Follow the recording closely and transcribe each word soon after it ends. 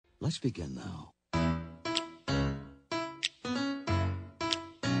Let's begin now.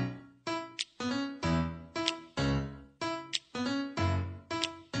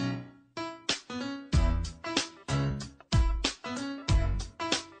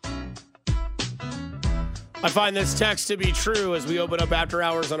 I find this text to be true as we open up After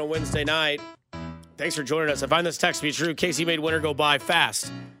Hours on a Wednesday night. Thanks for joining us. I find this text to be true. Casey made winter go by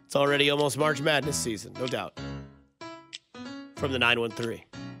fast. It's already almost March Madness season, no doubt. From the 913.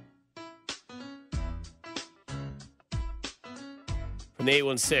 From the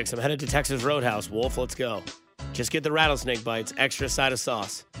 816, I'm headed to Texas Roadhouse. Wolf, let's go. Just get the rattlesnake bites, extra side of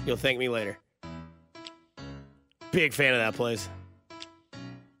sauce. You'll thank me later. Big fan of that place.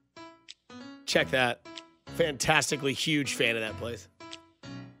 Check that. Fantastically huge fan of that place.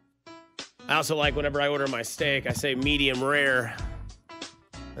 I also like whenever I order my steak, I say medium rare.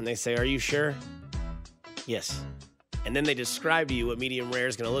 And they say, are you sure? Yes. And then they describe to you what medium rare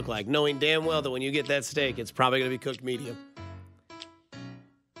is going to look like, knowing damn well that when you get that steak, it's probably going to be cooked medium.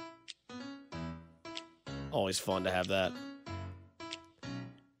 Always fun to have that.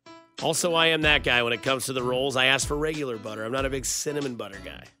 Also, I am that guy when it comes to the rolls. I ask for regular butter. I'm not a big cinnamon butter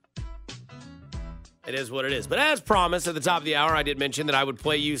guy. It is what it is. But as promised, at the top of the hour, I did mention that I would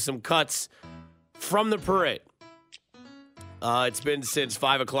play you some cuts from the parade. It's been since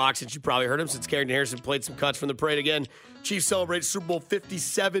 5 o'clock since you probably heard him, since Carrington Harrison played some cuts from the parade again. Chiefs celebrate Super Bowl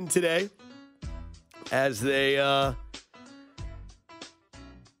 57 today as they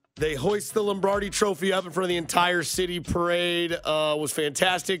hoist the Lombardi Trophy up in front of the entire city. Parade was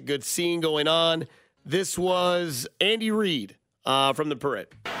fantastic. Good scene going on. This was Andy Reid from the parade.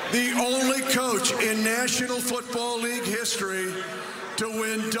 The only coach in National Football League history to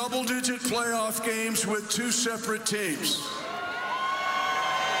win double-digit playoff games with two separate teams.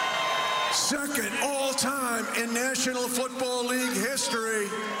 Second all-time in National Football League history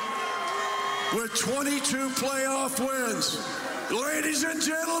with 22 playoff wins. Ladies and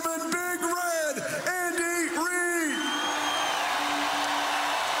gentlemen, Big Red, Andy Reid.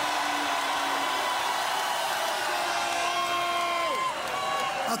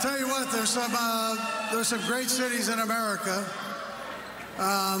 I'll tell you what, there's some great cities in America,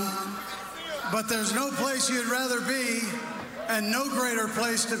 but there's no place you'd rather be and no greater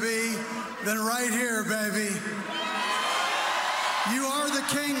place to be than right here, baby. You are the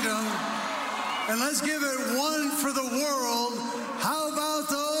kingdom, and let's give it one for the world. How about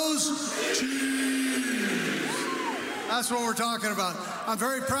those Chiefs? That's what we're talking about. I'm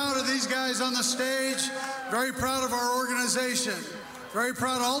very proud of these guys on the stage, very proud of our organization. Very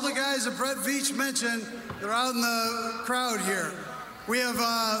proud of all the guys that Brett Veach mentioned that are out in the crowd here. We have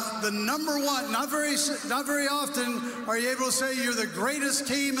the number one, not very often are you able to say you're the greatest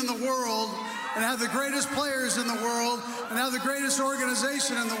team in the world and have the greatest players in the world and have the greatest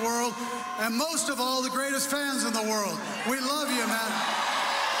organization in the world and most of all, the greatest fans in the world. We love you, man.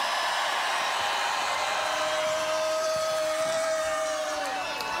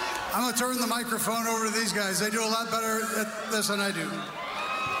 I'm going to turn the microphone over to these guys. They do a lot better at this than I do.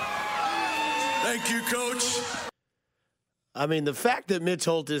 Thank you, Coach. I mean, the fact that Mitch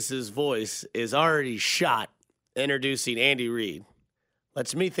Holtis's voice is already shot introducing Andy Reid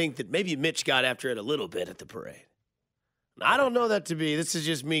lets me think that maybe Mitch got after it a little bit at the parade. I don't know that to be. This is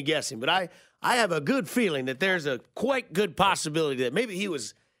just me guessing, but I have a good feeling that there's a quite good possibility that maybe he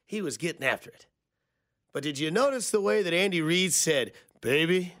was getting after it. But did you notice the way that Andy Reid said,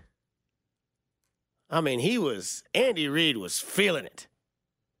 baby? I mean, Andy Reid was feeling it.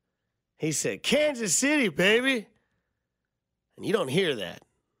 He said, Kansas City, baby. And you don't hear that,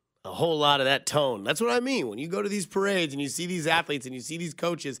 a whole lot of that tone. That's what I mean. When you go to these parades and you see these athletes and you see these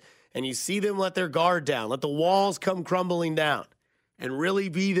coaches and you see them let their guard down, let the walls come crumbling down and really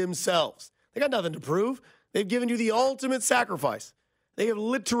be themselves. They got nothing to prove. They've given you the ultimate sacrifice. They have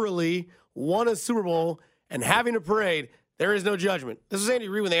literally won a Super Bowl, and having a parade, there is no judgment. This was Andy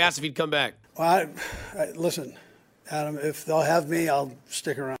Reid when they asked if he'd come back. Well, listen, Adam, if they'll have me, I'll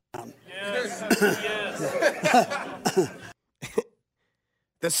stick around. Yes, yes.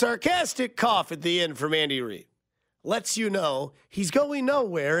 The sarcastic cough at the end from Andy Reid lets you know he's going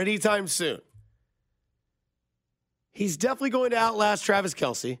nowhere anytime soon. He's definitely going to outlast Travis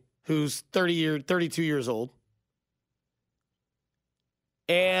Kelce, who's 32 years old.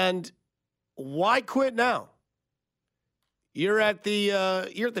 And why quit now? You're at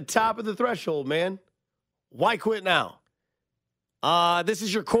the top of the threshold, man. Why quit now? This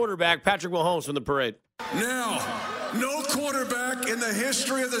is your quarterback, Patrick Mahomes, from the parade. Now, no quarterback in the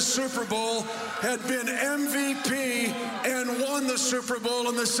history of the Super Bowl had been MVP and won the Super Bowl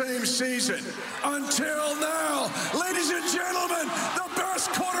in the same season. Until now, ladies and gentlemen, the best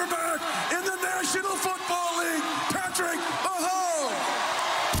quarterback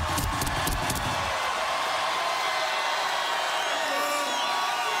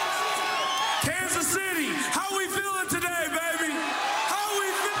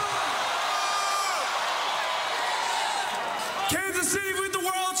Kansas City with the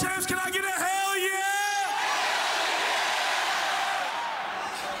world champs. Can I get a hell yeah?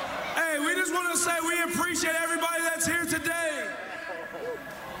 Hey, we just want to say we appreciate everybody that's here today.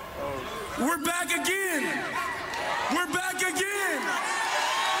 We're back again. We're back again.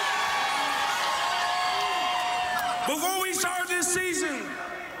 Before we started this season,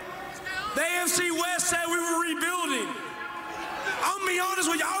 the AFC West said we were rebuilding. I'm gonna be honest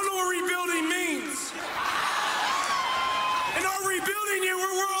with you, I don't know what rebuilding means. In our rebuilding year,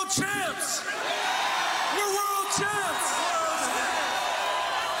 we're world champs. We're world champs.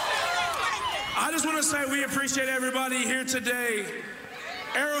 I just want to say we appreciate everybody here today.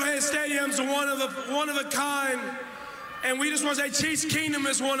 Arrowhead Stadium's one of a kind, and we just want to say Chiefs Kingdom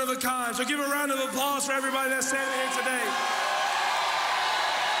is one of a kind. So give a round of applause for everybody that's standing here today.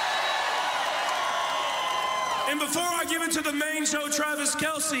 And before I give it to the main show, Travis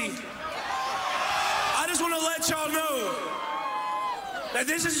Kelce, I just want to let y'all know that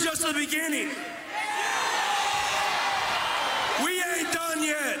this is just the beginning. We ain't done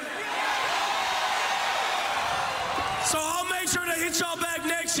yet. So I'll make sure to hit y'all back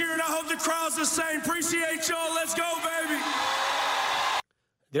next year, and I hope the crowd's the same. Appreciate y'all. Let's go, baby.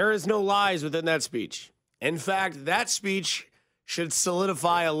 There is no lies within that speech. In fact, that speech should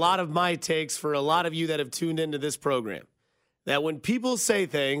solidify a lot of my takes for a lot of you that have tuned into this program. That when people say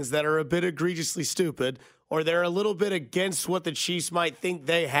things that are a bit egregiously stupid, or they're a little bit against what the Chiefs might think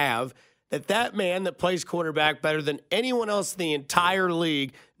they have, that man that plays quarterback better than anyone else in the entire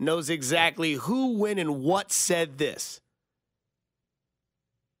league knows exactly who, when, and what said this.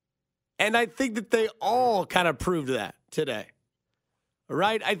 And I think that they all kind of proved that today. All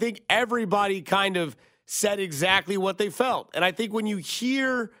right? I think everybody kind of said exactly what they felt. And I think when you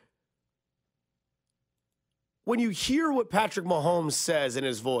hear what Patrick Mahomes says in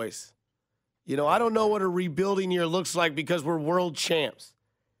his voice, I don't know what a rebuilding year looks like because we're world champs.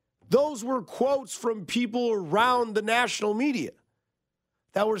 Those were quotes from people around the national media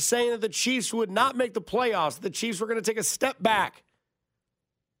that were saying that the Chiefs would not make the playoffs, the Chiefs were going to take a step back,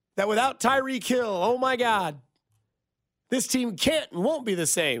 that without Tyreek Hill, oh my God, this team can't and won't be the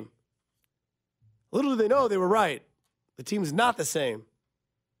same. Little do they know they were right. The team's not the same.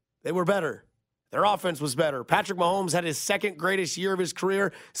 They were better. Their offense was better. Patrick Mahomes had his second greatest year of his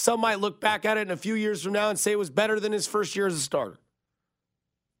career. Some might look back at it in a few years from now and say it was better than his first year as a starter.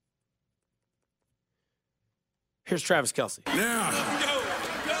 Here's Travis Kelce. Now,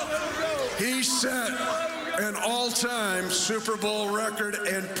 he set an all-time Super Bowl record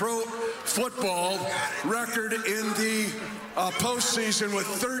and pro football record in the postseason with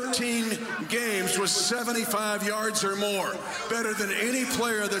 13 games with 75 yards or more. Better than any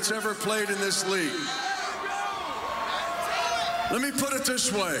player that's ever played in this league. Let me put it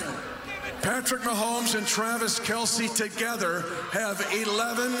this way. Patrick Mahomes and Travis Kelce together have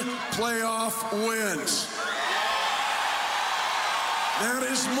 11 playoff wins. That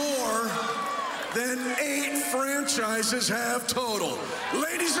is more than 8 franchises have total.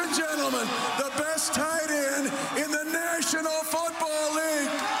 Ladies and gentlemen, the best tight end in the National Football League,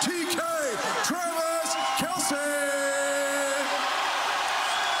 TK, Travis Kelce.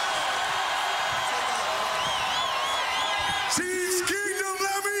 Chiefs Kingdom,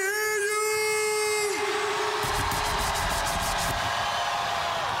 let me hear you.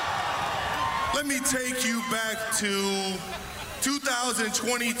 Let me take you back to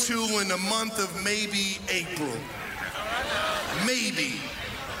 2022 in the month of maybe April. Maybe.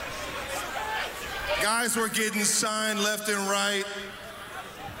 Guys were getting signed left and right.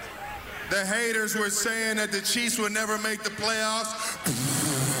 The haters were saying that the Chiefs would never make the playoffs.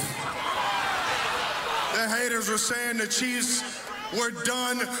 The haters were saying the Chiefs were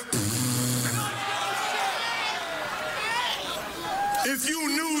done. If you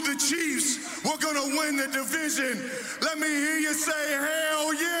knew the Chiefs were gonna win the division, let me hear you say,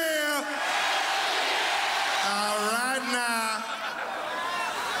 hell yeah. All right now.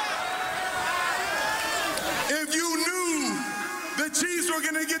 If you knew the Chiefs were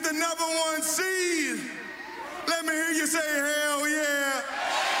gonna get the #1 seed, let me hear you say, hell yeah.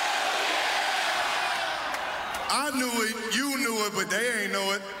 I knew it, you knew it, but they ain't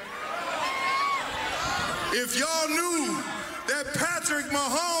know it. If y'all knew that Patrick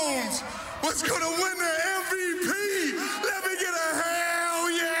Mahomes was gonna win the MVP, let me get a hell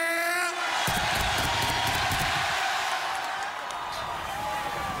yeah!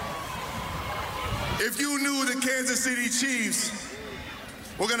 If you knew the Kansas City Chiefs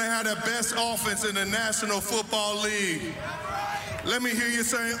were gonna have the best offense in the National Football League, let me hear you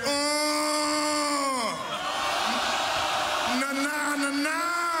say, na na na na.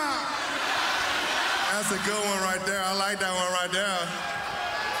 That's a good one right there. I like that one right there.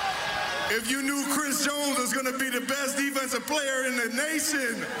 If you knew Chris Jones was going to be the best defensive player in the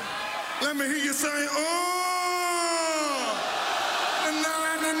nation, let me hear you say, oh, nah.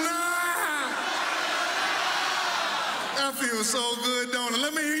 That feels so good, don't it?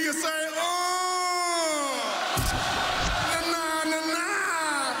 Let me hear you say, oh, nah.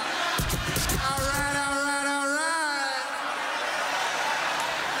 All right.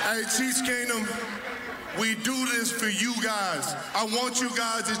 Hey, Chiefs Kingdom. We do this for you guys. I want you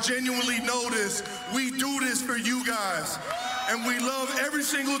guys to genuinely know this. We do this for you guys. And we love every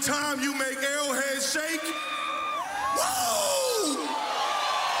single time you make Arrowhead shake. Woo!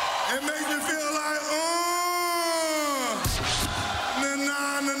 It makes me feel like,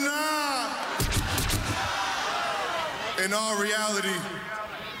 nah. In all reality,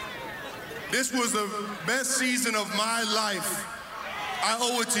 this was the best season of my life. I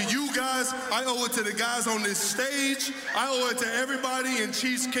owe it to you guys. I owe it to the guys on this stage. I owe it to everybody in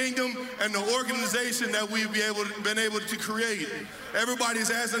Chiefs Kingdom and the organization that we've been able to create.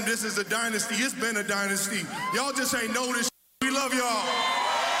 Everybody's asking, this is a dynasty. It's been a dynasty. Y'all just ain't know this. We love y'all.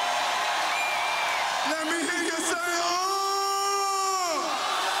 Let me hear you say, oh!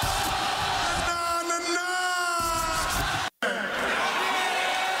 Nah.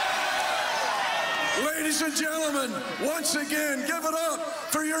 Ladies and gentlemen, once again, give it up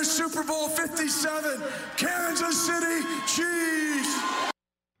for your Super Bowl 57 Kansas City Chiefs.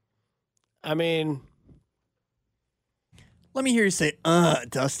 I mean, let me hear you say,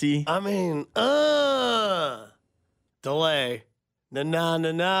 Dusty. I mean, delay.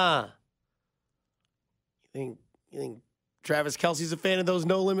 Nah. You think Travis Kelce's a fan of those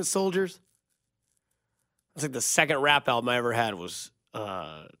No Limit Soldiers? That's like the second rap album I ever had was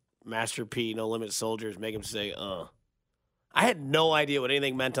Master P, No Limit Soldiers, make him say, I had no idea what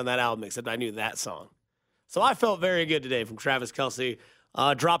anything meant on that album except I knew that song. So I felt very good today from Travis Kelce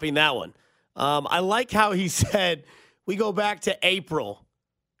dropping that one. I like how he said, we go back to April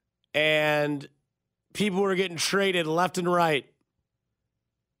and people were getting traded left and right.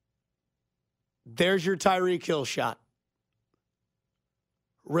 There's your Tyreek Hill shot.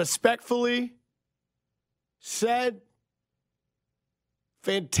 Respectfully said,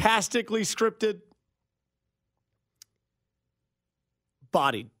 fantastically scripted,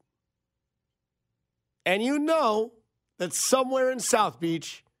 bodied. And you know that somewhere in South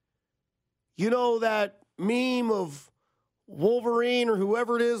Beach, you know that meme of Wolverine or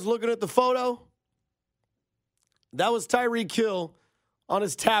whoever it is looking at the photo? That was Tyreek Hill on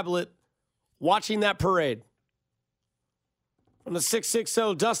his tablet watching that parade. From the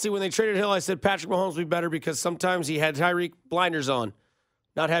 660 Dusty, when they traded Hill, I said Patrick Mahomes would be better because sometimes he had Tyreek blinders on.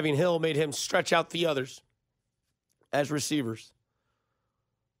 Not having Hill made him stretch out the others as receivers.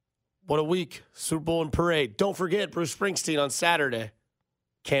 What a week. Super Bowl and parade. Don't forget Bruce Springsteen on Saturday.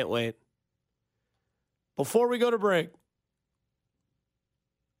 Can't wait. Before we go to break,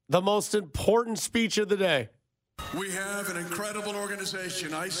 the most important speech of the day. We have an incredible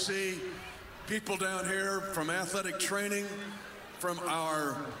organization. I see people down here from athletic training, from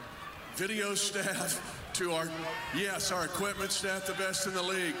our video staff, to our equipment staff, the best in the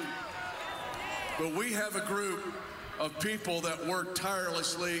league. But we have a group of people that work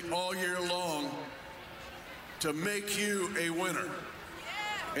tirelessly all year long to make you a winner.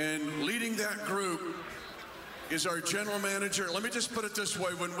 And leading that group is our general manager. Let me just put it this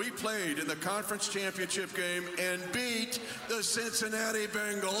way. When we played in the conference championship game and beat the Cincinnati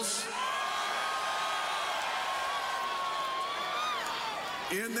Bengals,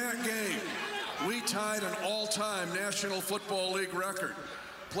 in that game, we tied an all-time National Football League record,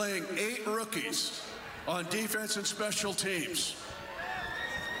 playing 8 rookies on defense and special teams.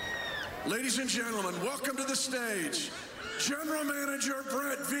 Ladies and gentlemen, welcome to the stage, General Manager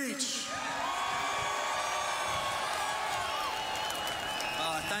Brett Veach.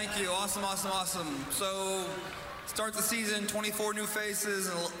 Thank you. Awesome. So, start the season, 24 new faces,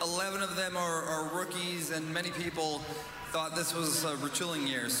 and 11 of them are rookies, and many people thought this was a retooling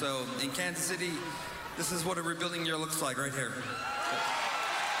year. So, in Kansas City, this is what a rebuilding year looks like right here.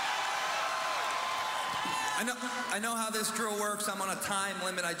 I know how this drill works. I'm on a time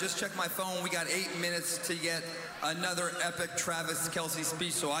limit. I just checked my phone. We got 8 minutes to get another epic Travis Kelce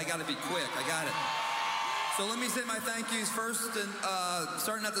speech, so I got to be quick. I got it. So let me say my thank yous first, and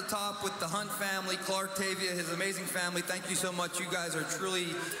starting at the top with the Hunt family, Clark Tavia, his amazing family. Thank you so much. You guys are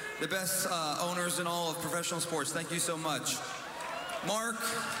truly the best owners in all of professional sports. Thank you so much. Mark,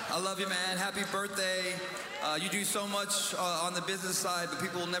 I love you, man. Happy birthday. You do so much on the business side, but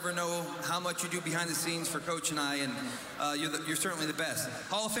people will never know how much you do behind the scenes for Coach and I, and you're certainly the best.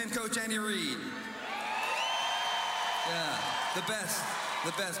 Hall of Fame coach Andy Reid. Yeah, the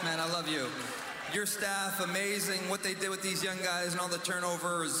best, man. I love you. Your staff, amazing. What they did with these young guys and all the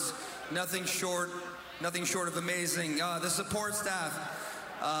turnovers, nothing short of amazing. The support staff,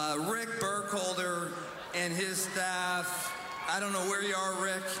 Rick Burkholder and his staff. I don't know where you are,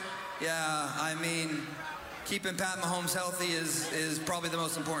 Rick. Yeah, I mean, keeping Pat Mahomes healthy is probably the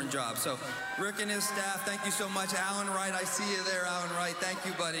most important job. So, Rick and his staff, thank you so much. Alan Wright, I see you there, Alan Wright. Thank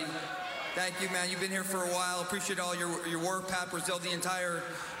you, buddy. Thank you, man. You've been here for a while. Appreciate all your work, Pat Brazil, the entire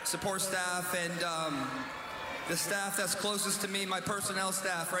support staff, and the staff that's closest to me, my personnel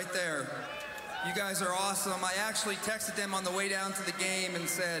staff right there. You guys are awesome. I actually texted them on the way down to the game and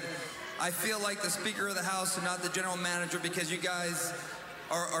said, I feel like the Speaker of the House and not the general manager because you guys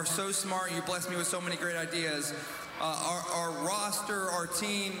are so smart and you blessed me with so many great ideas. Our roster, our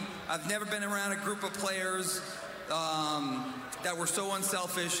team, I've never been around a group of players that were so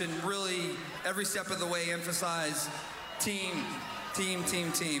unselfish and really every step of the way emphasize team.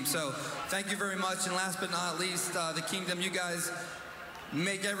 So thank you very much. And last but not least, the Kingdom, you guys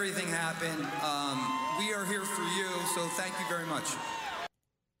make everything happen. We are here for you, so thank you very much.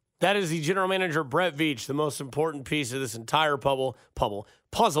 That is the general manager, Brett Veach, the most important piece of this entire puzzle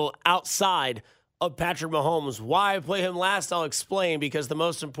outside of Patrick Mahomes. Why I play him last, I'll explain, because the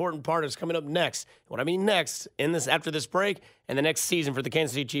most important part is coming up next. What I mean next, after this break, and the next season for the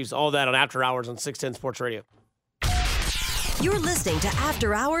Kansas City Chiefs, all that on After Hours on 610 Sports Radio. You're listening to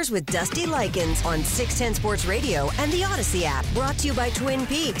After Hours with Dusty Likins on 610 Sports Radio and the Odyssey app. Brought to you by Twin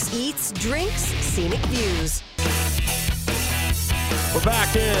Peaks. Eats, drinks, scenic views. We're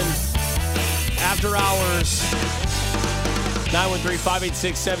back in After Hours.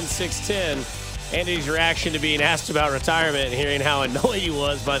 913-586-7610. Andy's reaction to being asked about retirement and hearing how annoyed he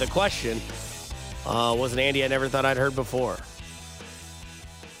was by the question was an Andy I never thought I'd heard before.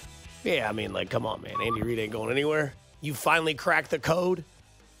 Yeah, I mean, come on, man. Andy Reid ain't going anywhere. You finally cracked the code,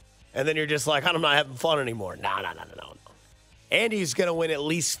 and then you're just like, I'm not having fun anymore. No. Andy's going to win at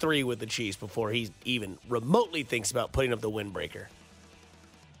least 3 with the Chiefs before he even remotely thinks about putting up the windbreaker.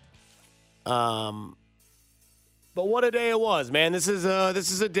 But what a day it was, man. This is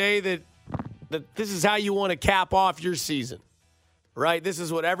a day that this is how you want to cap off your season, right? This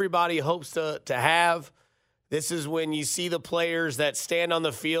is what everybody hopes to have. This is when you see the players that stand on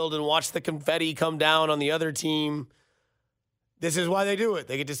the field and watch the confetti come down on the other team. This is why they do it.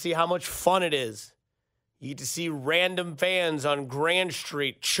 They get to see how much fun it is. You get to see random fans on Grand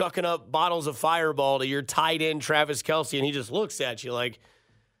Street chucking up bottles of Fireball to your tight end, Travis Kelce, and he just looks at you like,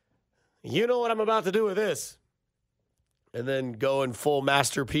 you know what I'm about to do with this. And then go in full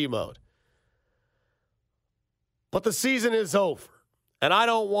Master P mode. But the season is over. And I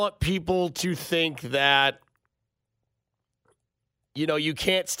don't want people to think that, you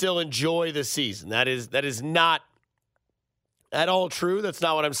can't still enjoy the season. That is not at all true. That's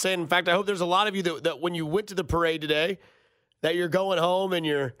not what I'm saying. In fact, I hope there's a lot of you that when you went to the parade today, that you're going home and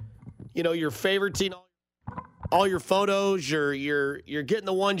your favorite team, all your photos, you're getting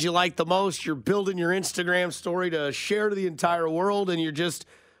the ones you like the most. You're building your Instagram story to share to the entire world, and you're just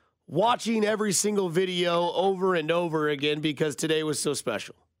watching every single video over and over again because today was so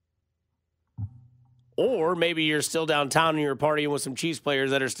special. Or maybe you're still downtown and you're partying with some Chiefs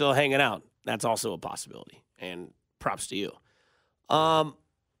players that are still hanging out. That's also a possibility, and props to you. But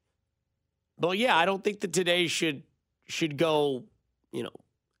yeah, I don't think that today should go,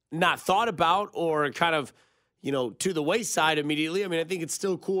 not thought about or kind of, to the wayside immediately. I mean, I think it's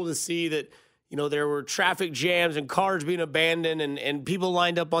still cool to see that, there were traffic jams and cars being abandoned and people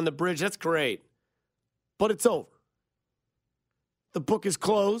lined up on the bridge. That's great. But it's over. The book is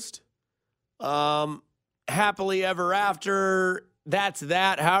closed. Happily ever after. That's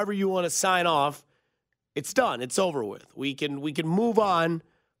that. However you want to sign off. It's done. It's over with. We can move on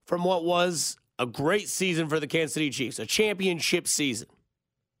from what was a great season for the Kansas City Chiefs, a championship season.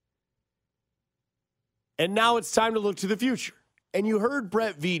 And now it's time to look to the future. And you heard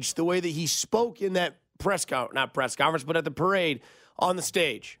Brett Veach, the way that he spoke in that not press conference, but at the parade on the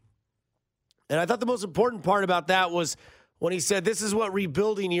stage. And I thought the most important part about that was when he said, this is what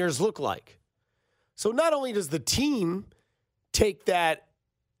rebuilding years look like. So not only does the team take that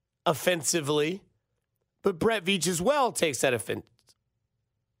offensively, but Brett Veach as well takes that offense.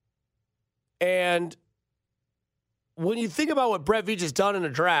 And when you think about what Brett Veach has done in a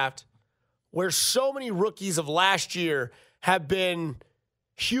draft, where so many rookies of last year have been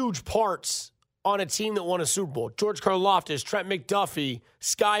huge parts on a team that won a Super Bowl. George Karlaftis, Trent McDuffie,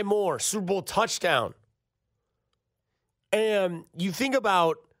 Sky Moore, Super Bowl touchdown. And you think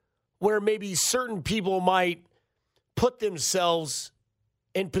about where maybe certain people might put themselves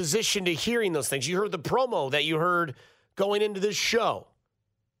in position to hearing those things. You heard the promo that you heard going into this show.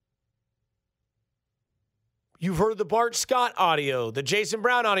 You've heard the Bart Scott audio, the Jason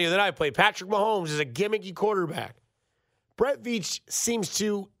Brown audio that I played. Patrick Mahomes is a gimmicky quarterback. Brett Veach seems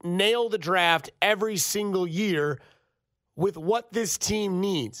to nail the draft every single year with what this team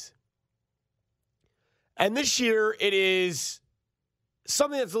needs. And this year, it is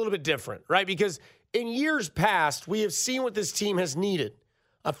something that's a little bit different, right? Because in years past, we have seen what this team has needed.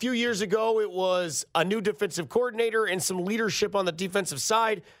 A few years ago, it was a new defensive coordinator and some leadership on the defensive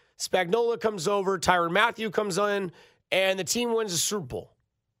side. Spagnuolo comes over, Tyrann Mathieu comes in, and the team wins the Super Bowl.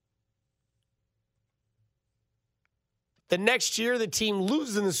 The next year, the team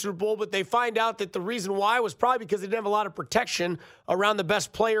loses in the Super Bowl, but they find out that the reason why was probably because they didn't have a lot of protection around the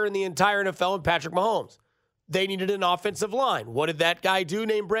best player in the entire NFL, and Patrick Mahomes. They needed an offensive line. What did that guy do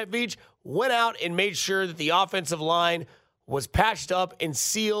named Brett Veach? Went out and made sure that the offensive line was patched up and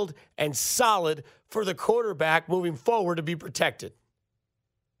sealed and solid for the quarterback moving forward to be protected.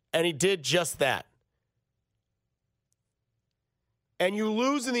 And he did just that. And you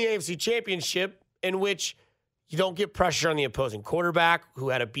lose in the AFC Championship, in which you don't get pressure on the opposing quarterback who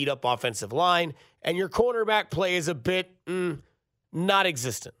had a beat-up offensive line, and your quarterback play is a bit not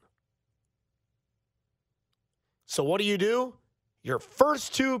existent. So what do? Your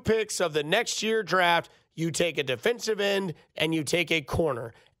first two picks of the next year draft, you take a defensive end and you take a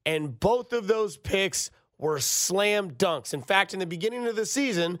corner. And both of those picks were slam dunks. In fact, in the beginning of the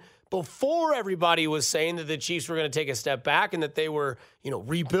season, before everybody was saying that the Chiefs were going to take a step back and that they were,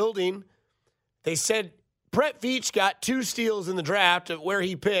 rebuilding, they said Brett Veach got 2 steals in the draft of where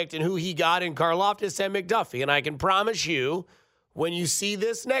he picked and who he got in Karlaftis and McDuffie. And I can promise you, when you see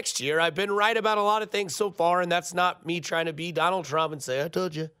this next year, I've been right about a lot of things so far, and that's not me trying to be Donald Trump and say, I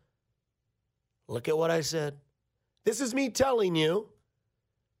told you. Look at what I said. This is me telling you,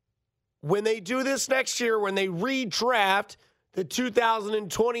 when they do this next year, when they redraft the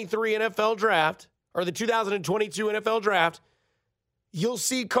 2023 NFL draft, or the 2022 NFL draft, you'll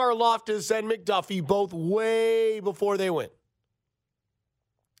see Karlaftis and McDuffie both way before they went.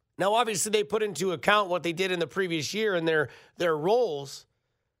 Now, obviously, they put into account what they did in the previous year and their roles.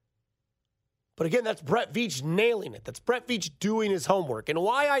 But again, that's Brett Veach nailing it. That's Brett Veach doing his homework. And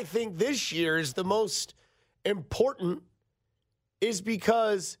why I think this year is the most important is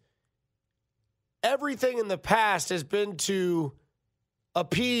because everything in the past has been to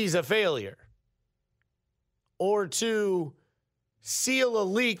appease a failure or to seal a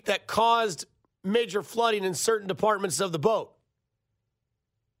leak that caused major flooding in certain departments of the boat.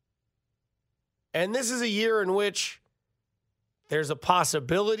 And this is a year in which there's a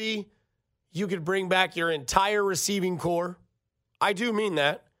possibility you could bring back your entire receiving core. I do mean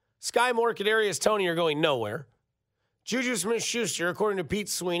that. Sky Moore, Kadarius Toney are going nowhere. Juju Smith-Schuster, according to Pete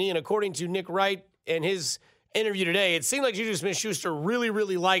Sweeney and according to Nick Wright in his interview today, it seemed like Juju Smith-Schuster really,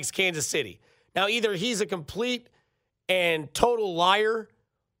 really likes Kansas City. Now, either he's a complete and total liar,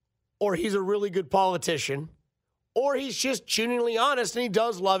 or he's a really good politician, or he's just genuinely honest and he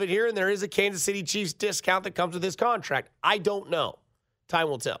does love it here, and there is a Kansas City Chiefs discount that comes with this contract. I don't know. Time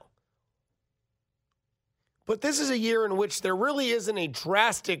will tell. But this is a year in which there really isn't a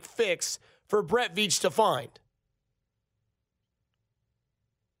drastic fix for Brett Veach to find.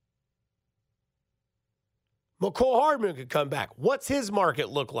 McCole Hardman could come back. What's his market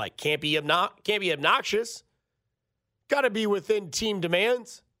look like? Can't be obnoxious. Got to be within team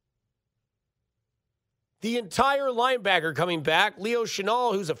demands. The entire linebacker coming back, Leo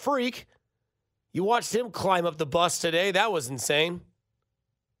Chenal, who's a freak. You watched him climb up the bus today. That was insane.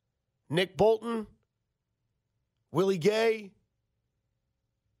 Nick Bolton, Willie Gay,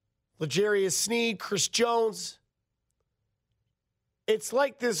 L'Jarius Sneed, Chris Jones. It's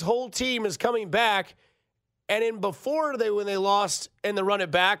like this whole team is coming back. And in when they lost and the run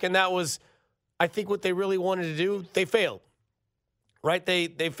it back, and that was, I think, what they really wanted to do, they failed. Right? They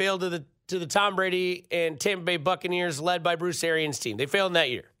failed to the Tom Brady and Tampa Bay Buccaneers led by Bruce Arians team. They failed in that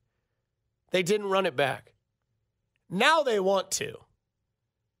year. They didn't run it back. Now they want to.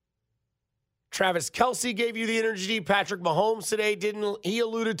 Travis Kelce gave you the energy. Patrick Mahomes today didn't. He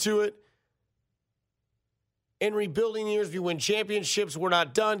alluded to it. In rebuilding years, we win championships. We're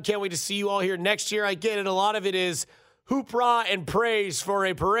not done. Can't wait to see you all here next year. I get it. A lot of it is hoopla and praise for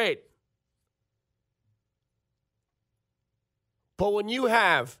a parade. But when you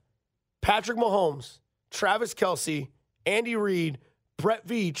have Patrick Mahomes, Travis Kelce, Andy Reid, Brett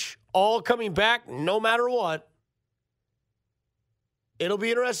Veach, all coming back no matter what, it'll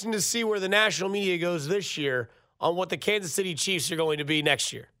be interesting to see where the national media goes this year on what the Kansas City Chiefs are going to be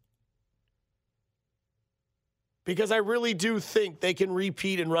next year. because I really do think they can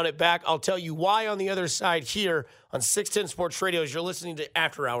repeat and run it back. I'll tell you why on the other side here on 610 Sports Radio as you're listening to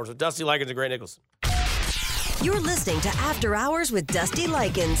After Hours with Dusty Likins and Grant Nicholson. You're listening to After Hours with Dusty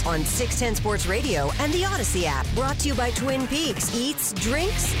Likins on 610 Sports Radio and the Odyssey app. Brought to you by Twin Peaks. Eats,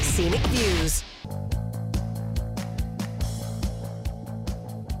 drinks, scenic views.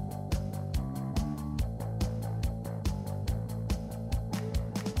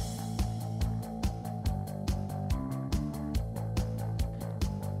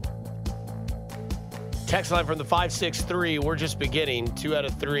 Text line from the 563. We're just beginning. 2 out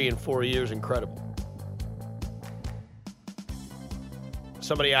of 3 in 4 years. Incredible.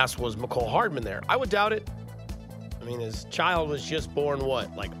 Somebody asked, was McCole Hardman there? I would doubt it. I mean, his child was just born,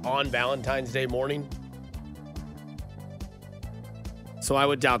 what, like on Valentine's Day morning? So I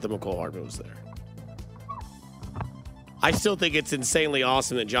would doubt that McCole Hardman was there. I still think it's insanely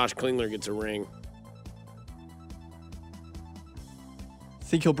awesome that Josh Klingler gets a ring.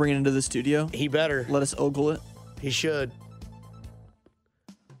 Think he'll bring it into the studio? He better. Let us ogle it? He should.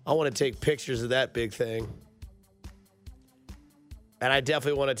 I want to take pictures of that big thing. And I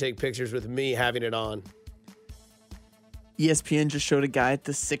definitely want to take pictures with me having it on. ESPN just showed a guy at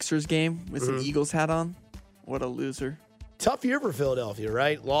the Sixers game with an Eagles hat on. What a loser. Tough year for Philadelphia,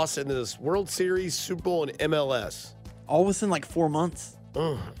 right? Lost in this World Series, Super Bowl, and MLS. All within like 4 months.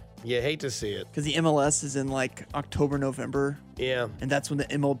 You hate to see it. Because the MLS is in like October, November. Yeah. And that's when the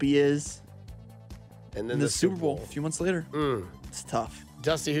MLB is. And then the Super Bowl a few months later. It's tough.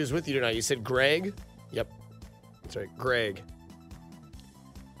 Dusty, who's with you tonight? You said Greg? Yep. That's right, Greg.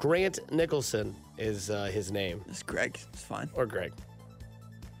 Grant Nicholson is his name. It's Greg. It's fine. Or Greg.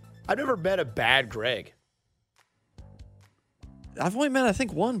 I've never met a bad Greg. I've only met, I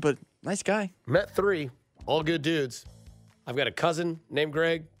think, one, but nice guy. Met 3. All good dudes. I've got a cousin named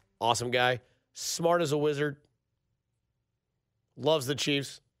Greg. Awesome guy. Smart as a wizard. Loves the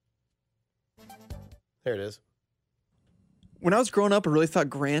Chiefs. There it is. When I was growing up, I really thought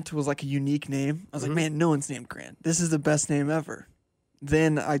Grant was like a unique name. I was like, man, no one's named Grant. This is the best name ever.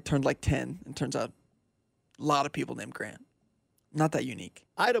 Then I turned like 10, and turns out a lot of people named Grant. Not that unique.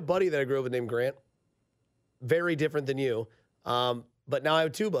 I had a buddy that I grew up with named Grant. Very different than you. But now I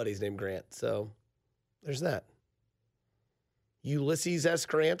have 2 buddies named Grant. So there's that. Ulysses S.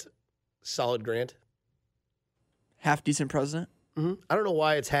 Grant. Solid Grant. Half decent president. I don't know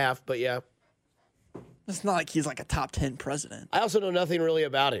why it's half, but yeah. It's not like he's like a top 10 president. I also know nothing really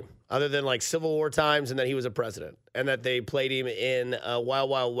about him other than like Civil War times and that he was a president and that they played him in Wild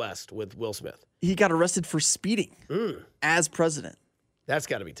Wild West with Will Smith. He got arrested for speeding as president. That's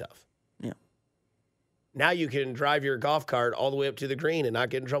got to be tough. Yeah. Now you can drive your golf cart all the way up to the green and not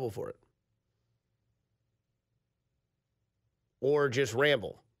get in trouble for it. Or just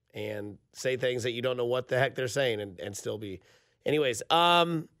ramble and say things that you don't know what the heck they're saying and still be. Anyways,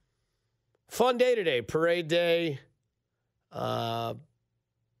 fun day today. Parade day. Got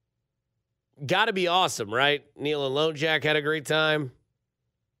to be awesome, right? Neil and Lone Jack had a great time.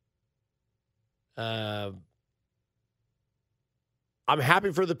 I'm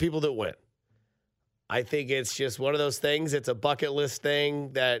happy for the people that went. I think it's just one of those things. It's a bucket list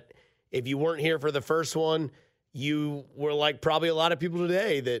thing that if you weren't here for the first one, you were like probably a lot of people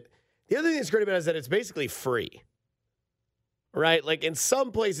today. That the other thing that's great about it is that it's basically free, right? Like in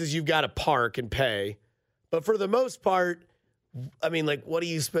some places you've got to park and pay, but for the most part, I mean, like what are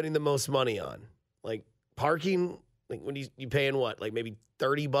you spending the most money on? Like parking? Like when you paying what? Like maybe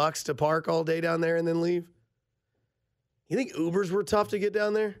 $30 to park all day down there and then leave? You think Ubers were tough to get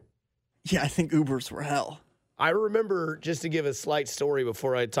down there? Yeah, I think Ubers were hell. I remember, just to give a slight story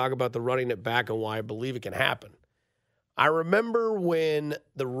before I talk about the running it back and why I believe it can happen. I remember when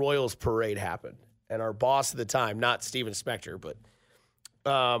the Royals parade happened, and our boss at the time, not Steven Spector, but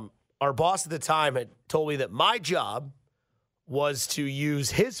our boss at the time had told me that my job was to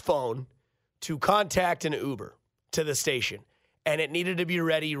use his phone to contact an Uber to the station, and it needed to be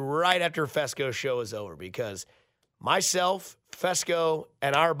ready right after Fesco's show was over because myself, Fesco,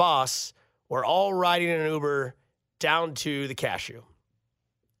 and our boss were all riding in an Uber down to the Cashew,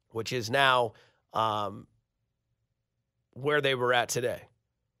 which is now where they were at today.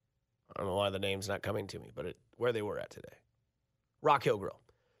 I don't know why the name's not coming to me, but where they were at today. Rock Hill Grill.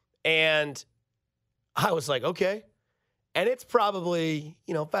 And I was like, okay. And it's probably,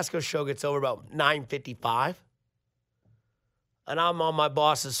 Fesco's show gets over about 9:55. And I'm on my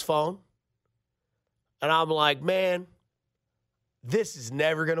boss's phone. And I'm like, man, this is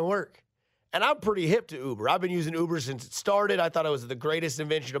never going to work. And I'm pretty hip to Uber. I've been using Uber since it started. I thought it was the greatest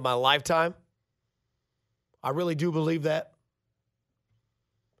invention of my lifetime. I really do believe that.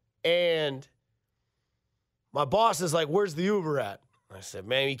 And My boss is like, where's the Uber at? I said,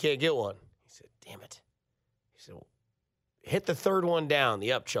 man, you can't get one. He said, damn it. He said, well, hit the third one down, the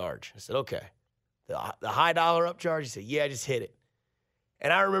upcharge. I said, okay. The high dollar upcharge? He said, yeah, just hit it.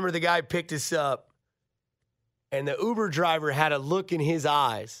 And I remember the guy picked us up, and the Uber driver had a look in his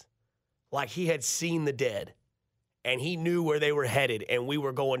eyes like he had seen the dead, and he knew where they were headed, and we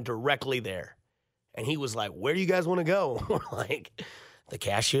were going directly there. And he was like, where do you guys want to go? We're like, the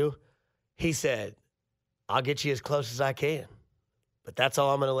cashew. He said, I'll get you as close as I can, but that's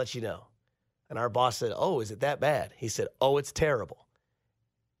all I'm going to let you know. And our boss said, oh, is it that bad? He said, oh, it's terrible.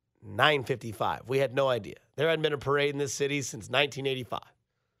 9:55. We had no idea. There hadn't been a parade in this city since 1985.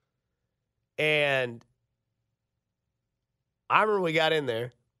 And I remember we got in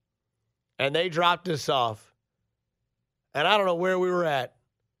there, and they dropped us off. And I don't know where we were at,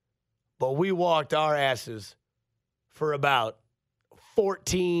 but we walked our asses for about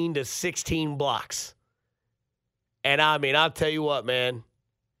 14 to 16 blocks. And I mean, I'll tell you what, man.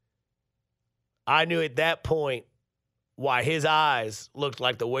 I knew at that point why his eyes looked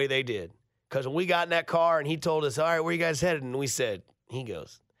like the way they did. Because when we got in that car and he told us, all right, where you guys headed? And we said, he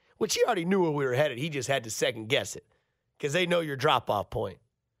goes, which he already knew where we were headed. He just had to second guess it because they know your drop-off point.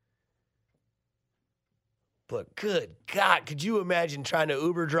 But good God, could you imagine trying to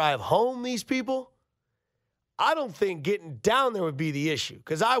Uber drive home these people? I don't think getting down there would be the issue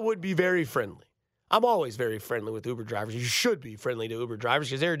because I would be very friendly. I'm always very friendly with Uber drivers. You should be friendly to Uber drivers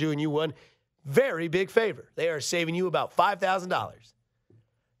because they're doing you one very big favor. They are saving you about $5,000.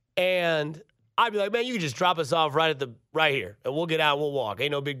 And I'd be like, man, you can just drop us off right here, and we'll get out and we'll walk.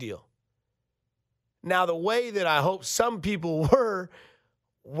 Ain't no big deal. Now, the way that I hope some people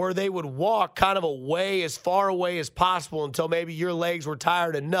were they would walk kind of away, as far away as possible until maybe your legs were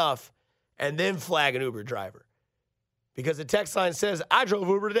tired enough and then flag an Uber driver. Because the text line says, I drove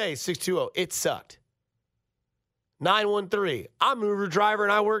Uber today, 620. It sucked. 913, I'm an Uber driver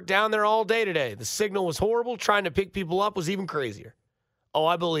and I worked down there all day today. The signal was horrible. Trying to pick people up was even crazier. Oh,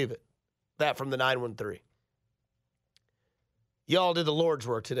 I believe it. That from the 913. Y'all did the Lord's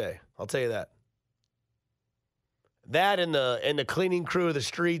work today. I'll tell you that. That and the cleaning crew of the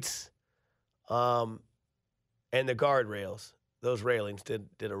streets and the guardrails, those railings did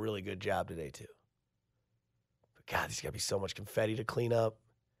a really good job today too. But God, there's got to be so much confetti to clean up.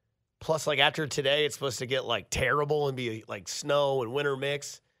 Plus, like, after today, it's supposed to get, like, terrible and be, like, snow and winter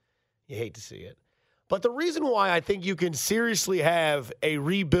mix. You hate to see it. But the reason why I think you can seriously have a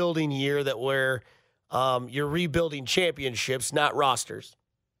rebuilding year where you're rebuilding championships, not rosters,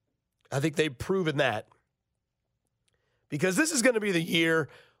 I think they've proven that. Because this is going to be the year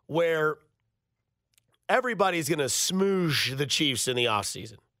where everybody's going to smoosh the Chiefs in the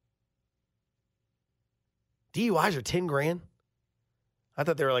offseason. DUIs are $10,000. I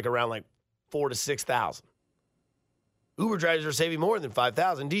thought they were like around like 4,000 to 6,000. Uber drivers are saving more than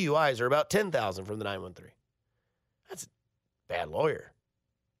 5,000. DUIs are about 10,000 from the 913. That's a bad lawyer,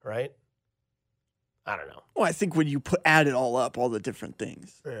 right? I don't know. Well, I think when you add it all up, all the different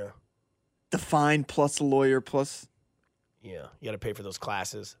things. Yeah. The fine plus the lawyer plus. Yeah, you got to pay for those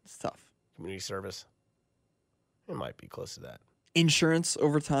classes. It's tough. Community service. It might be close to that. Insurance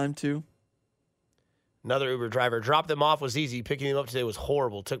over time too. Another Uber driver. Dropped them off was easy. Picking them up today was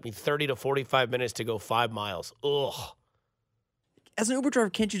horrible. Took me 30 to 45 minutes to go 5 miles. Ugh. As an Uber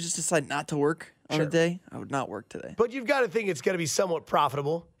driver, can't you just decide not to work on a day? I would not work today. But you've got to think it's going to be somewhat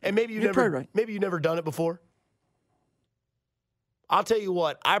profitable. And maybe you've never done it before. I'll tell you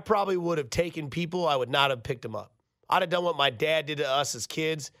what, I probably would have taken people. I would not have picked them up. I'd have done what my dad did to us as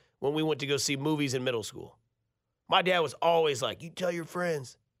kids when we went to go see movies in middle school. My dad was always like, you tell your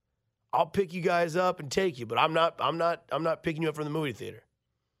friends. I'll pick you guys up and take you, but I'm not picking you up from the movie theater.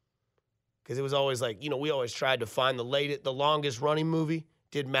 Because it was always like, we always tried to find the longest running movie.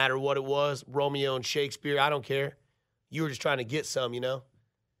 Didn't matter what it was, Romeo and Shakespeare, I don't care. You were just trying to get some,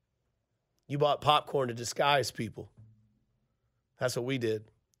 You bought popcorn to disguise people. That's what we did.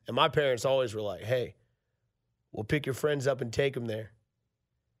 And my parents always were like, hey, we'll pick your friends up and take them there.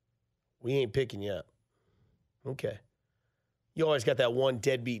 We ain't picking you up. Okay. You always got that one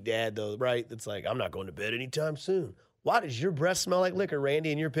deadbeat dad, though, right? That's like, I'm not going to bed anytime soon. Why does your breath smell like liquor,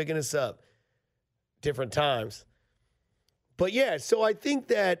 Randy, and you're picking us up? Different times. But, yeah, so I think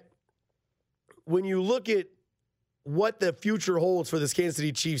that when you look at what the future holds for this Kansas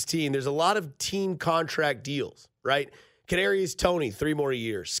City Chiefs team, there's a lot of team contract deals, right? Kadarius Toney, 3 more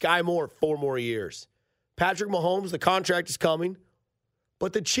years. Sky Moore, 4 more years. Patrick Mahomes, the contract is coming.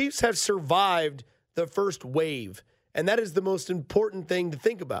 But the Chiefs have survived the first wave. And that is the most important thing to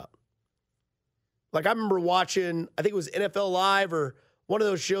think about. Like, I remember watching, I think it was NFL Live or one of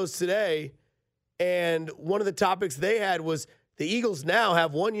those shows today, And one of the topics they had was the Eagles now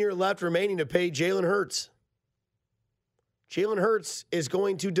have 1 year left remaining to pay Jalen Hurts. Jalen Hurts is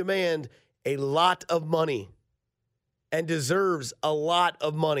going to demand a lot of money and deserves a lot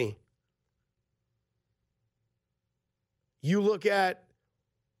of money. You look at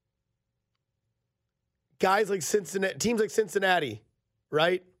guys like Cincinnati, teams like Cincinnati,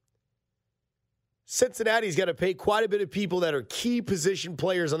 right? Cincinnati's got to pay quite a bit of people that are key position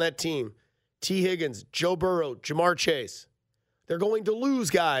players on that team. T. Higgins, Joe Burrow, Jamar Chase. They're going to lose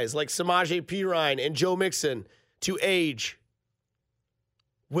guys like Samaje Perine and Joe Mixon to age.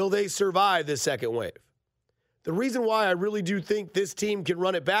 Will they survive this second wave? The reason why I really do think this team can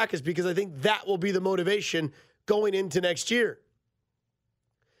run it back is because I think that will be the motivation going into next year.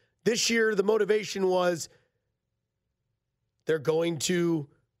 This year, the motivation was they're going to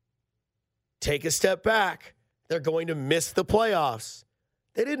take a step back. They're going to miss the playoffs.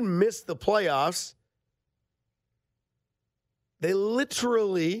 They didn't miss the playoffs. They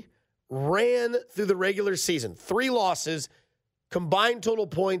literally ran through the regular season. 3 losses, combined total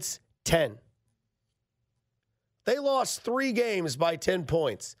points, 10. They lost 3 games by 10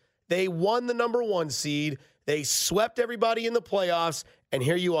 points. They won the number 1 seed. They swept everybody in the playoffs, and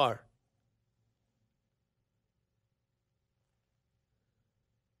here you are.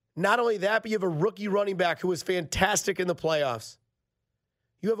 Not only that, but you have a rookie running back who was fantastic in the playoffs.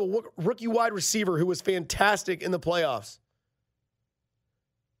 You have a rookie wide receiver who was fantastic in the playoffs.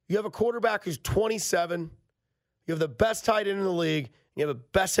 You have a quarterback who's 27. You have the best tight end in the league. You have the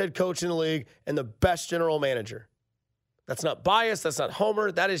best head coach in the league and the best general manager. That's not bias. That's not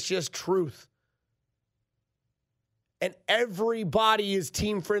homer. That is just truth. And everybody is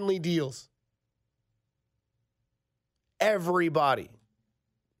team-friendly deals. Everybody.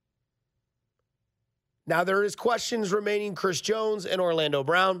 Now, there is questions remaining Chris Jones and Orlando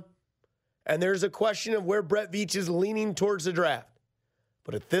Brown. And there's a question of where Brett Veach is leaning towards the draft.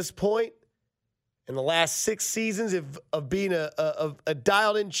 But at this point, in the last 6 seasons of being a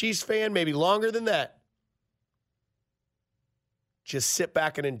dialed-in Chiefs fan, maybe longer than that, just sit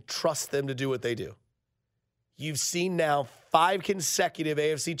back and entrust them to do what they do. You've seen now 5 consecutive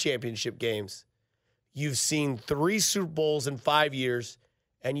AFC championship games. You've seen 3 Super Bowls in 5 years,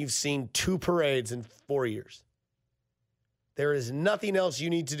 and you've seen 2 parades in 4 years. There is nothing else you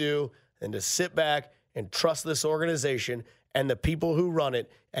need to do than to sit back and trust this organization and the people who run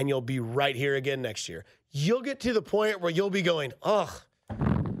it, and you'll be right here again next year. You'll get to the point where you'll be going, ugh,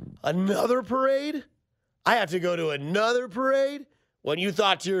 another parade? I have to go to another parade? When you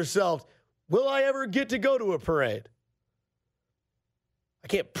thought to yourself, will I ever get to go to a parade? I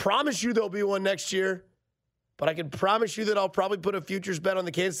can't promise you there'll be one next year, but I can promise you that I'll probably put a futures bet on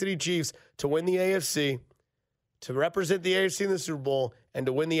the Kansas City Chiefs to win the AFC, to represent the AFC in the Super Bowl, and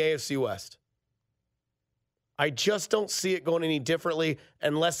to win the AFC West. I just don't see it going any differently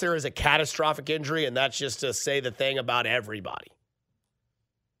unless there is a catastrophic injury, and that's just to say the thing about everybody.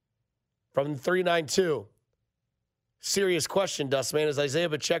 From 392, serious question, Dustman. Is Isaiah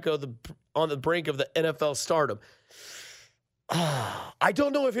Pacheco on the brink of the NFL stardom? I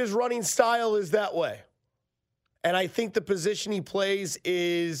don't know if his running style is that way. And I think the position he plays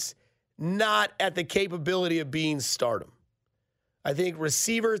is not at the capability of being stardom. I think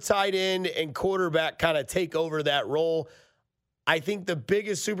receiver, tight end, and quarterback kind of take over that role. I think the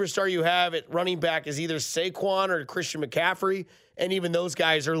biggest superstar you have at running back is either Saquon or Christian McCaffrey, and even those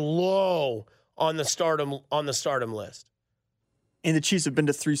guys are low on the stardom list. And the Chiefs have been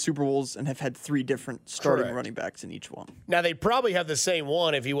to 3 Super Bowls and have had 3 different starting Correct. running backs in each one. Now, they probably have the same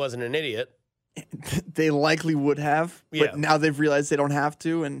one if he wasn't an idiot. They likely would have, but Yeah. now they've realized they don't have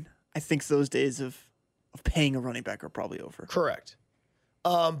to, and I think those days of paying a running back are probably over. Correct.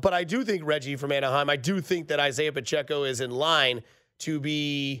 But I do think, Reggie from Anaheim, I do think that Isaiah Pacheco is in line to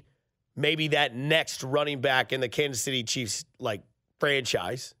be maybe that next running back in the Kansas City Chiefs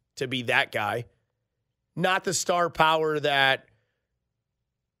franchise, to be that guy. Not the star power that,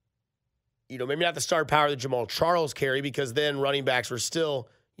 maybe not the star power that Jamal Charles carried, because then running backs were still,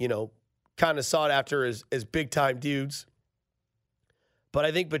 kind of sought after as big-time dudes. But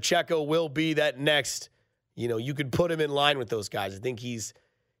I think Pacheco will be that next, you could put him in line with those guys. I think he's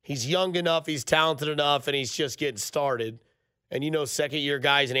young enough, he's talented enough, and he's just getting started. And second-year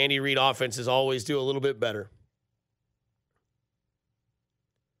guys in Andy Reid offenses always do a little bit better.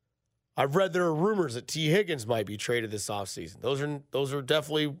 I've read there are rumors that T. Higgins might be traded this offseason. Those are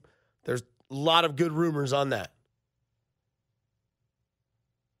definitely, there's a lot of good rumors on that.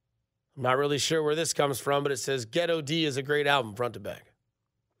 I'm not really sure where this comes from, but it says Ghetto D is a great album, front to back.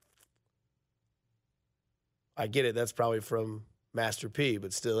 I get it. That's probably from Master P,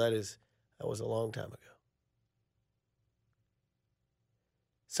 but still, That was a long time ago.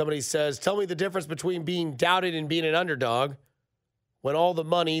 Somebody says, tell me the difference between being doubted and being an underdog when all the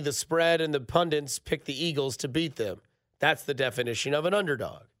money, the spread, and the pundits pick the Eagles to beat them. That's the definition of an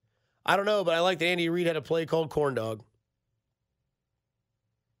underdog. I don't know, but I like that Andy Reid had a play called Corn Dog.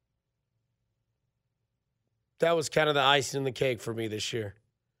 That was kind of the icing on the cake for me this year.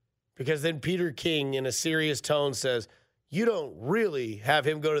 Because then Peter King, in a serious tone, says, you don't really have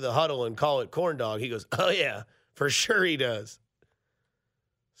him go to the huddle and call it Corn Dog. He goes, oh, yeah, for sure he does.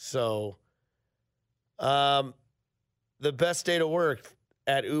 So, the best day to work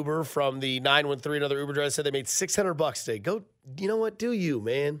at Uber from the 913, another Uber driver said they made $600 today. Go, you know what? Do you,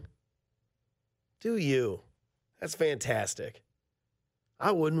 man. Do you. That's fantastic.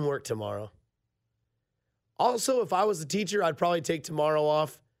 I wouldn't work tomorrow. Also, if I was a teacher, I'd probably take tomorrow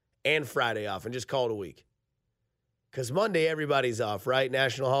off and Friday off and just call it a week. Because Monday, everybody's off, right?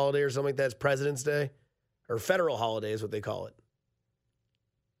 National holiday or something like that. It's President's Day. Or federal holiday is what they call it.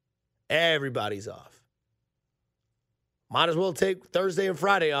 Everybody's off. Might as well take Thursday and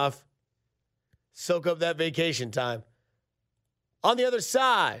Friday off. Soak up that vacation time. On the other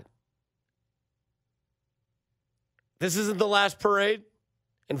side, this isn't the last parade.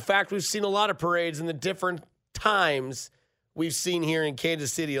 In fact, we've seen a lot of parades in the different times we've seen here in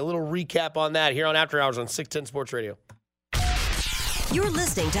Kansas City. A little recap on that here on After Hours on 610 Sports Radio. You're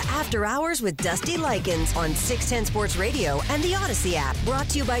listening to After Hours with Dusty Likins on 610 Sports Radio and the Odyssey app. Brought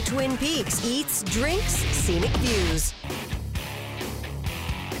to you by Twin Peaks. Eats, drinks, scenic views.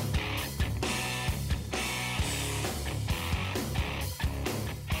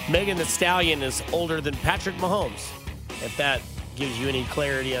 Megan Thee Stallion is older than Patrick Mahomes, if that gives you any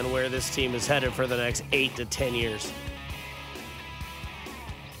clarity on where this team is headed for the next 8 to 10 years.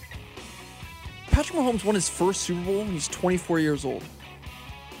 Patrick Mahomes won his first Super Bowl when he's 24 years old.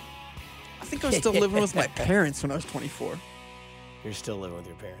 I think I was still living with my parents when I was 24. You're still living with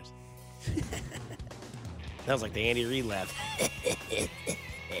your parents. That was like the Andy Reid laugh.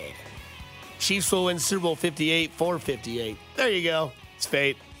 Chiefs will win Super Bowl 58 for 58. There you go. It's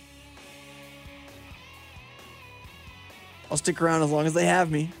fate. I'll stick around as long as they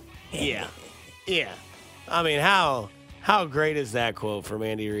have me. Yeah. Yeah. I mean, how great is that quote from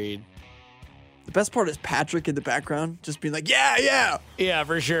Andy Reid? The best part is Patrick in the background just being like, yeah, yeah. Yeah,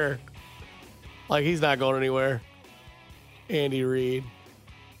 for sure. Like, he's not going anywhere. Andy Reid.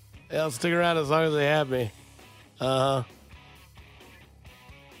 I'll stick around as long as they have me. Uh-huh.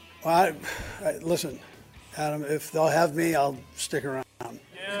 Well, listen, Adam, if they'll have me, I'll stick around.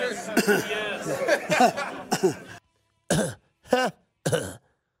 Yes.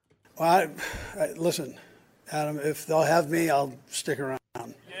 Well, listen, Adam, if they'll have me, I'll stick around.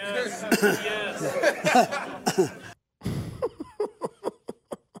 Yes.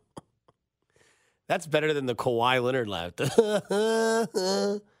 That's better than the Kawhi Leonard laugh.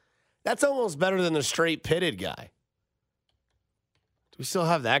 That's almost better than the straight pitted guy. Do we still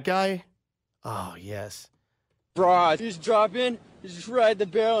have that guy? Oh, yes. Bro, just drop in, just ride the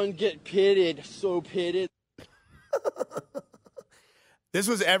barrel and get pitted. So pitted. This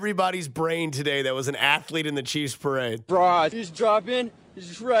was everybody's brain today that was an athlete in the Chiefs parade. Bro, just drop in,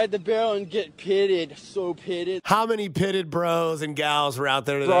 just ride the barrel and get pitted. So pitted. How many pitted bros and gals were out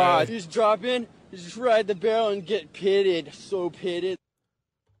there today? Bro, just drop in, just ride the barrel and get pitted. So pitted.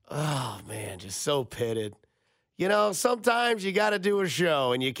 Oh, man, just so pitted. You know, sometimes you got to do a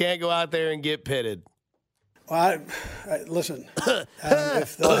show, and you can't go out there and get pitted. Well, listen, Adam,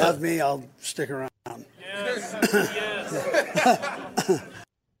 if they'll have me, I'll stick around. Yes. Yes.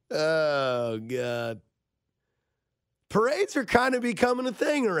 Oh, God. Parades are kind of becoming a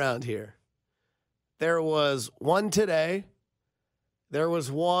thing around here. There was one today. There was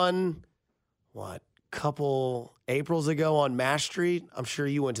one, couple Aprils ago on Mash Street. I'm sure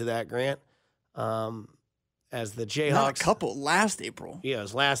you went to that, Grant. As the Jayhawks. Not a couple. Last April. Yeah, it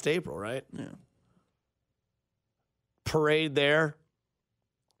was last April, right? Yeah. Parade there.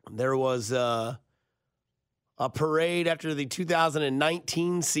 There was a parade after the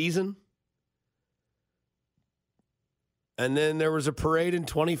 2019 season. And then there was a parade in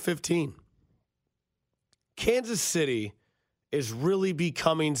 2015. Kansas City is really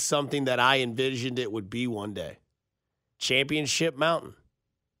becoming something that I envisioned it would be one day. Championship Mountain.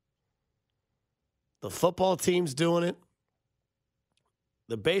 The football team's doing it.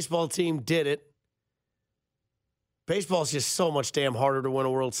 The baseball team did it. Baseball's just so much damn harder to win a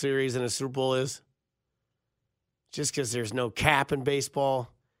World Series than a Super Bowl is. Just because there's no cap in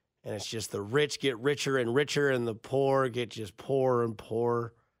baseball, and it's just the rich get richer and richer, and the poor get just poorer and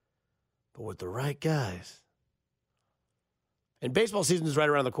poorer. But with the right guys. And baseball season is right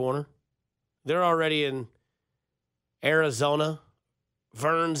around the corner. They're already in Arizona.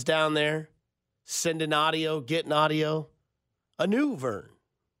 Vern's down there. Sending audio, getting audio. A new Vern.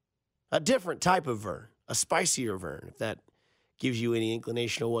 A different type of Vern. A spicier Vern, if that gives you any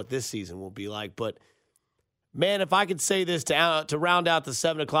inclination of what this season will be like. But, man, if I could say this to round out the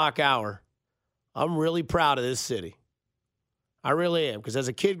 7 o'clock hour, I'm really proud of this city. I really am. Because as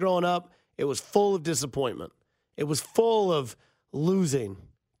a kid growing up, it was full of disappointment. It was full of losing,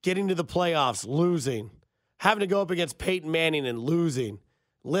 getting to the playoffs, losing, having to go up against Peyton Manning and losing,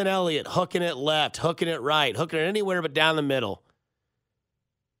 Lynn Elliott hooking it left, hooking it right, hooking it anywhere but down the middle.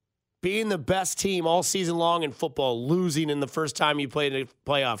 Being the best team all season long in football, losing in the first time you played a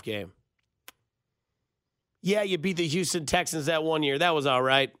playoff game. Yeah, you beat the Houston Texans that one year. That was all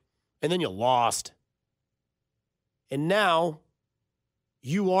right. And then you lost. And now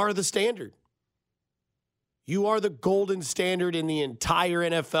you are the standard. You are the golden standard in the entire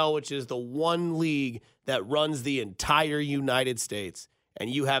NFL, which is the one league that runs the entire United States.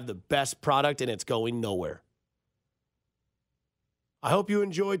 And you have the best product, and it's going nowhere. I hope you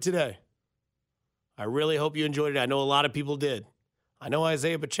enjoyed today. I really hope you enjoyed it. I know a lot of people did. I know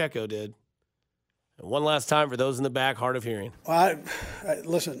Isaiah Pacheco did. And one last time for those in the back, hard of hearing. Well,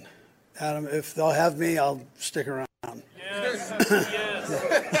 listen, Adam, if they'll have me, I'll stick around. Yes.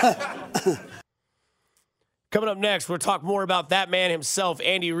 Yes. Coming up next, we'll talk more about that man himself,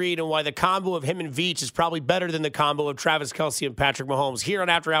 Andy Reid, and why the combo of him and Veach is probably better than the combo of Travis Kelce and Patrick Mahomes. Here on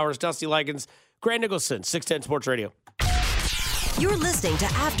After Hours, Dusty Likins, Grant Nicholson, 610 Sports Radio. You're listening to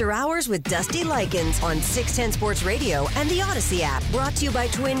After Hours with Dusty Likins on 610 Sports Radio and the Odyssey app. Brought to you by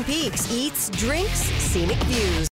Twin Peaks. Eats, drinks, scenic views.